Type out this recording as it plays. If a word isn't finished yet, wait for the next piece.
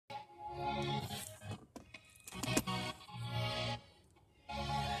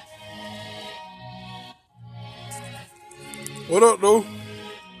What up, though?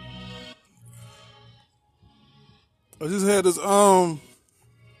 I just had this something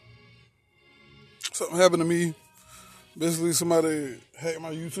happened to me. Basically, somebody hacked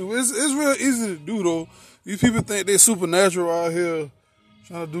my YouTube. It's real easy to do though. These people think they supernatural out here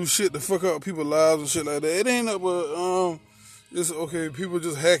trying to do shit to fuck up people's lives and shit like that. It ain't up, but it's okay. People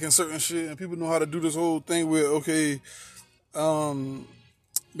just hacking certain shit, and people know how to do this whole thing with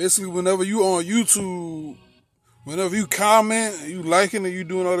basically whenever you on YouTube. Whenever you comment, you liking and you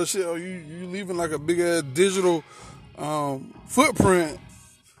doing all this shit, or you leaving like a big ass digital footprint.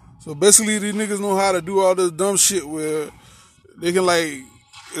 So basically, these niggas know how to do all this dumb shit where they can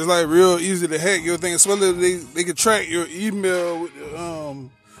it's like real easy to hack your thing, especially if they can track your email with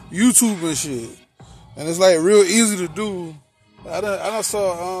YouTube and shit, and it's like real easy to do. I done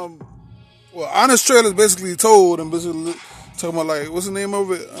saw Honest Trailers basically told and basically talking about like what's the name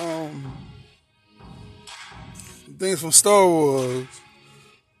of it things from Star Wars.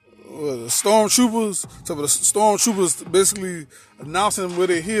 The Stormtroopers. So the Stormtroopers basically announcing where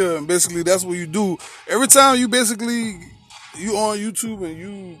they're here, and basically that's what you do. Every time you on YouTube and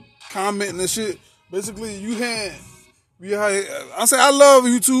you commenting and shit, basically I say I love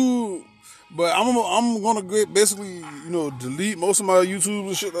YouTube, but I'm gonna basically delete most of my YouTube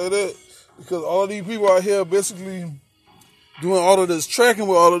and shit like that, because all of these people out here basically doing all of this tracking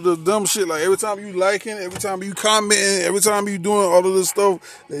with all of this dumb shit. Like every time you liking, every time you commenting, every time you doing all of this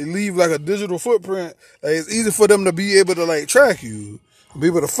stuff, they leave like a digital footprint. Like it's easy for them to be able to like track you, be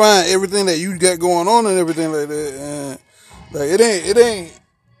able to find everything that you got going on and everything like that. And like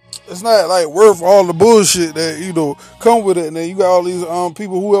it's not like worth all the bullshit that come with it. And then you got all these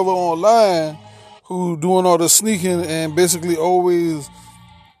people, whoever online, who doing all the sneaking and basically always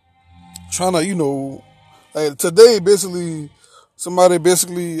trying to like today, basically, somebody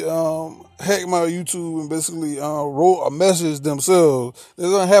basically hacked my YouTube and basically wrote a message themselves.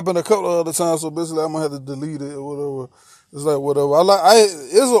 This done happened a couple of other times, so basically I'm gonna have to delete it or whatever. It's like whatever.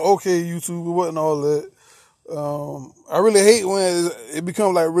 It's an okay YouTube. It wasn't all that. I really hate when it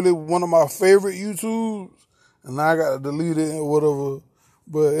becomes like really one of my favorite YouTubes, and now I gotta delete it or whatever.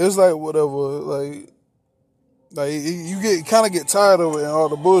 But it's like whatever. Like you kind of get tired of it and all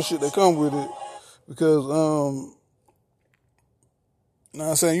the bullshit that come with it. Because, you know what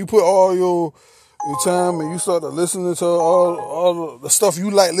I'm saying, you put all your time and you start to listening to all the stuff you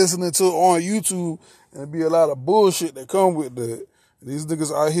like listening to on YouTube, and it be a lot of bullshit that come with that. These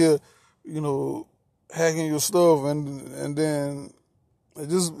niggas out here, hacking your stuff, and then it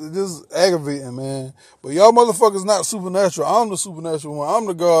just aggravating, man. But y'all motherfuckers not supernatural. I'm the supernatural one. I'm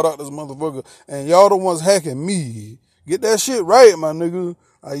the God out this motherfucker, and y'all the ones hacking me. Get that shit right, my nigga.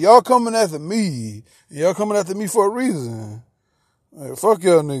 Y'all coming after me. Y'all coming after me for a reason. Fuck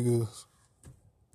y'all niggas.